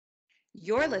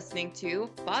You're listening to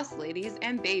Boss Ladies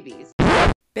and Babies.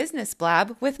 Business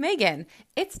Blab with Megan.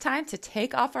 It's time to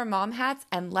take off our mom hats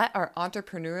and let our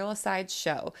entrepreneurial side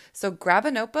show. So grab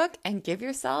a notebook and give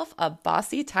yourself a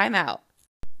bossy timeout.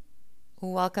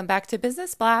 Welcome back to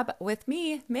Business Blab with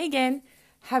me, Megan.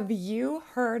 Have you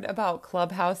heard about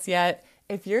Clubhouse yet?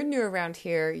 If you're new around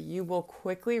here, you will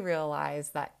quickly realize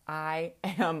that I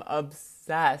am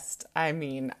obsessed.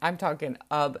 I'm talking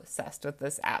obsessed with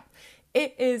this app.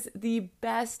 It is the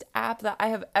best app that I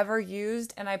have ever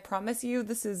used, and I promise you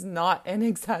this is not an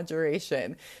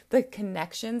exaggeration. The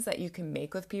connections that you can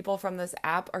make with people from this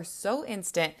app are so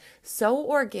instant, so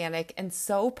organic, and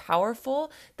so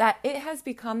powerful that it has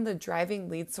become the driving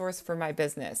lead source for my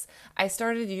business. I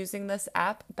started using this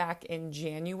app back in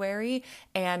January,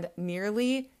 and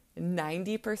nearly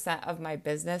 90% of my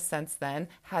business since then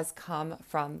has come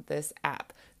from this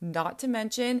app. Not to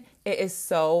mention, it is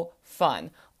so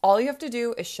fun. All you have to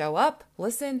do is show up,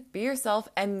 listen, be yourself,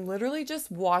 and literally just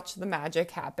watch the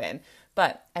magic happen.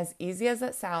 But as easy as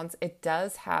it sounds, it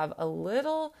does have a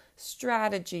little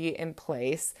strategy in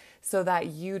place so that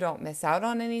you don't miss out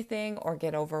on anything or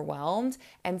get overwhelmed.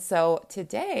 And so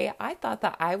today I thought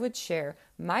that I would share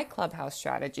my Clubhouse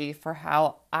strategy for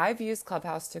how I've used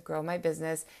Clubhouse to grow my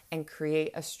business and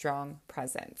create a strong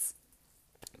presence.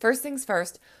 First things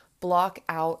first, block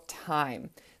out time.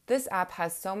 This app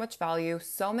has so much value,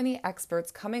 so many experts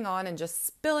coming on and just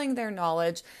spilling their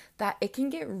knowledge that it can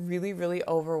get really, really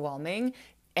overwhelming.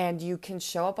 And you can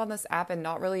show up on this app and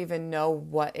not really even know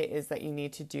what it is that you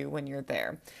need to do when you're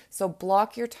there. So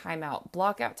block your time out.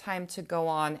 Block out time to go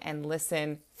on and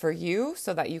listen for you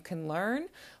so that you can learn.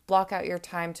 Block out your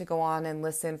time to go on and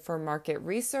listen for market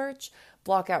research.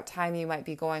 Block out time you might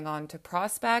be going on to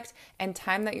prospect, and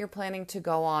time that you're planning to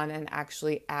go on and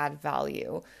actually add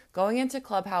value. Going into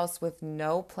Clubhouse with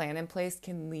no plan in place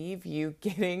can leave you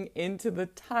getting into the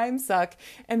time suck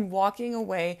and walking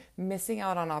away, missing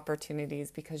out on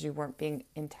opportunities because you weren't being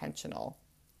intentional.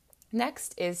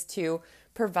 Next is to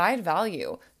provide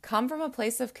value. Come from a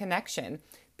place of connection.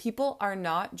 People are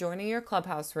not joining your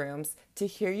Clubhouse rooms to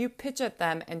hear you pitch at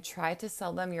them and try to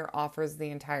sell them your offers the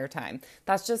entire time.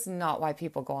 That's just not why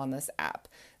people go on this app.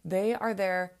 They are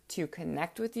there to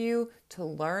connect with you, to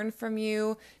learn from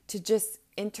you, to just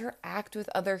interact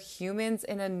with other humans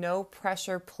in a no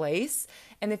pressure place.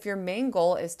 And if your main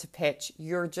goal is to pitch,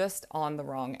 you're just on the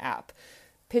wrong app.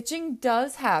 Pitching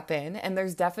does happen, and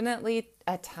there's definitely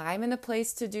a time and a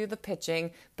place to do the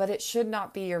pitching, but it should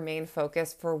not be your main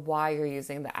focus for why you're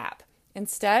using the app.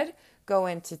 Instead, go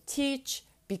in to teach,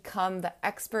 become the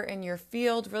expert in your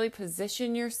field, really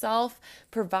position yourself,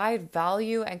 provide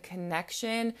value and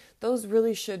connection. Those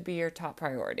really should be your top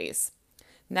priorities.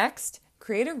 Next,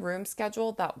 create a room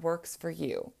schedule that works for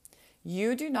you.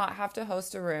 You do not have to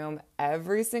host a room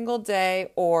every single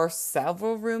day or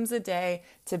several rooms a day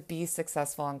to be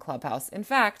successful on Clubhouse. In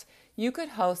fact, you could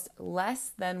host less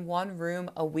than one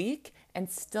room a week and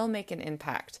still make an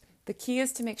impact. The key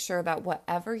is to make sure that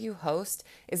whatever you host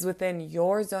is within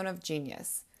your zone of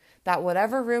genius, that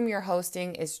whatever room you're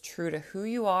hosting is true to who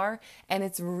you are and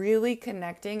it's really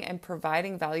connecting and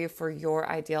providing value for your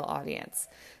ideal audience.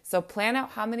 So plan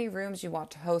out how many rooms you want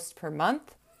to host per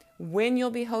month, when you'll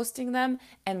be hosting them,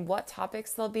 and what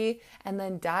topics they'll be, and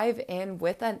then dive in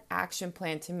with an action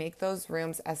plan to make those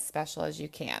rooms as special as you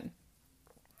can.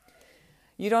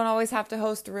 You don't always have to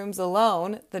host rooms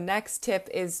alone. The next tip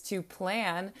is to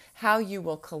plan how you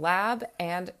will collab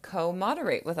and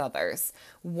co-moderate with others.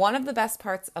 One of the best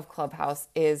parts of Clubhouse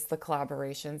is the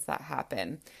collaborations that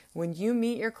happen. When you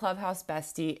meet your Clubhouse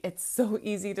bestie, it's so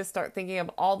easy to start thinking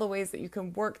of all the ways that you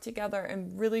can work together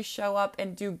and really show up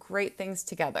and do great things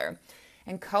together.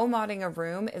 And co-modding a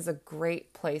room is a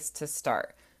great place to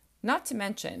start. Not to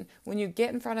mention, when you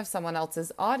get in front of someone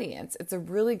else's audience, it's a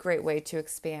really great way to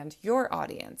expand your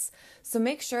audience. So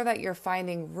make sure that you're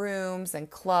finding rooms and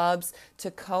clubs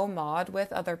to co-mod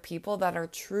with other people that are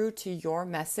true to your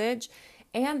message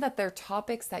and that they're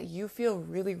topics that you feel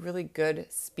really, really good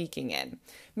speaking in.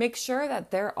 Make sure that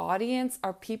their audience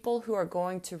are people who are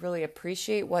going to really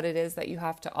appreciate what it is that you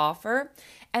have to offer,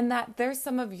 and that there's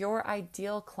some of your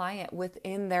ideal client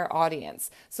within their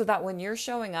audience, so that when you're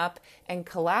showing up and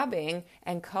collabing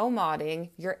and co-modding,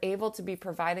 you're able to be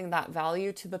providing that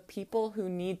value to the people who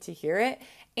need to hear it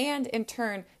and in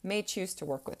turn may choose to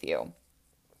work with you.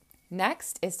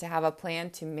 Next is to have a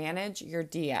plan to manage your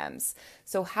DMs.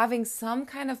 So having some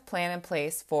kind of plan in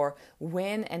place for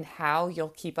when and how you'll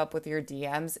keep up with your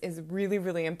DMs is really,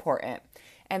 really important.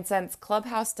 And since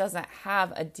Clubhouse doesn't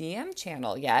have a DM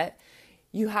channel yet,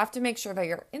 you have to make sure that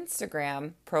your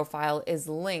Instagram profile is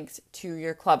linked to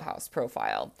your Clubhouse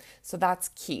profile. So that's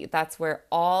key. That's where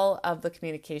all of the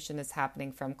communication is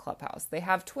happening from Clubhouse. They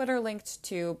have Twitter linked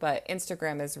too, but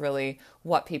Instagram is really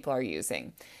what people are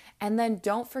using. And then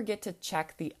don't forget to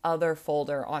check the other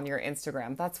folder on your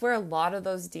Instagram. That's where a lot of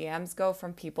those DMs go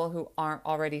from people who aren't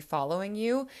already following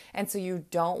you. And so you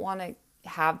don't want to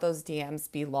have those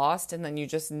DMs be lost and then you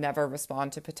just never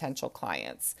respond to potential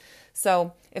clients.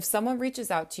 So if someone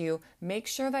reaches out to you, make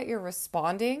sure that you're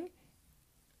responding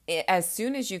as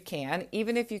soon as you can.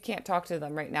 Even if you can't talk to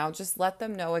them right now, just let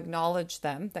them know, acknowledge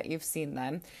them that you've seen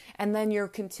them, and then you're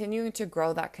continuing to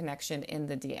grow that connection in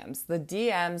the DMs. The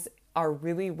DMs are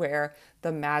really where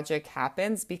the magic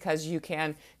happens because you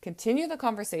can continue the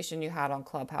conversation you had on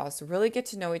Clubhouse, really get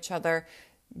to know each other,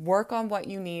 work on what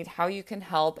you need, how you can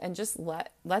help, and just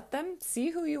let them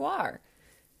see who you are.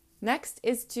 Next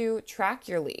is to track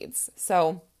your leads.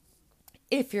 So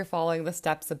if you're following the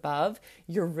steps above,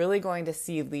 you're really going to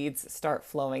see leads start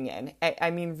flowing in. I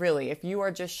mean, really, if you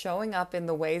are just showing up in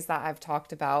the ways that I've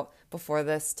talked about before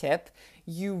this tip,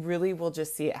 you really will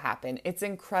just see it happen. It's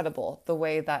incredible the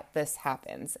way that this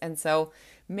happens. And so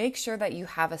make sure that you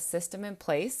have a system in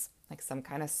place, like some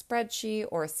kind of spreadsheet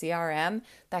or a CRM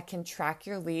that can track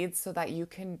your leads so that you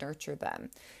can nurture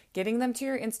them. Getting them to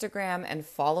your Instagram and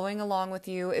following along with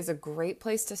you is a great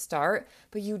place to start,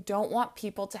 but you don't want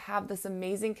people to have this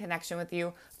amazing connection with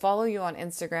you, follow you on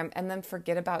Instagram, and then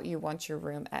forget about you once your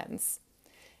room ends.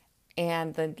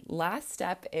 And the last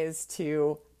step is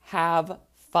to have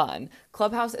fun.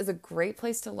 Clubhouse is a great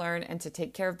place to learn and to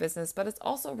take care of business, but it's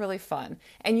also really fun.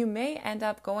 And you may end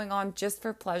up going on just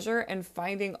for pleasure and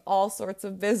finding all sorts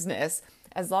of business.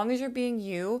 As long as you're being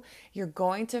you, you're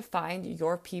going to find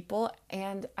your people,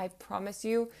 and I promise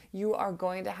you, you are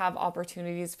going to have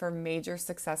opportunities for major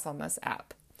success on this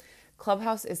app.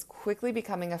 Clubhouse is quickly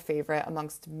becoming a favorite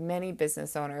amongst many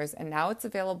business owners, and now it's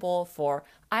available for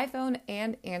iPhone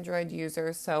and Android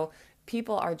users, so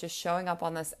people are just showing up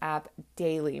on this app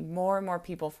daily. More and more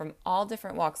people from all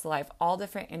different walks of life, all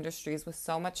different industries with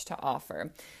so much to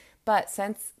offer. But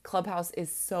since Clubhouse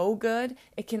is so good,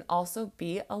 it can also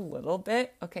be a little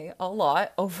bit, a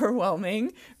lot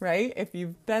overwhelming, right? If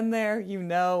you've been there, you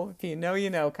know, if you know,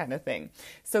 you know kind of thing.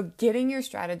 So getting your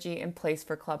strategy in place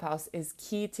for Clubhouse is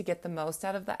key to get the most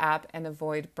out of the app and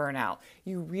avoid burnout.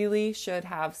 You really should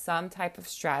have some type of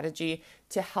strategy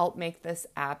to help make this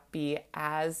app be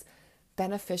as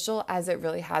beneficial as it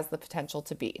really has the potential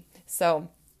to be. So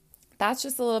that's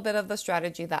just a little bit of the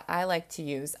strategy that I like to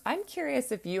use. I'm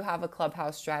curious if you have a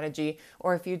Clubhouse strategy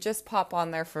or if you just pop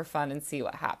on there for fun and see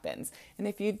what happens. And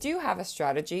if you do have a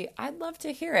strategy, I'd love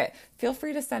to hear it. Feel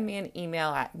free to send me an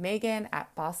email at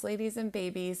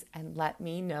Megan@BossLadiesAndBabies and let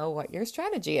me know what your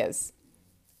strategy is.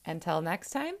 Until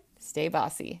next time, stay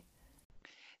bossy.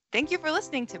 Thank you for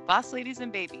listening to Boss Ladies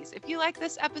and Babies. If you like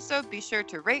this episode, be sure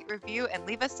to rate, review, and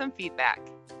leave us some feedback.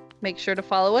 Make sure to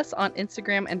follow us on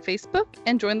Instagram and Facebook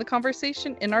and join the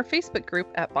conversation in our Facebook group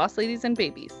at Boss Ladies and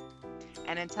Babies.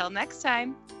 And until next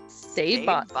time, Stay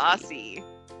bossy. bossy.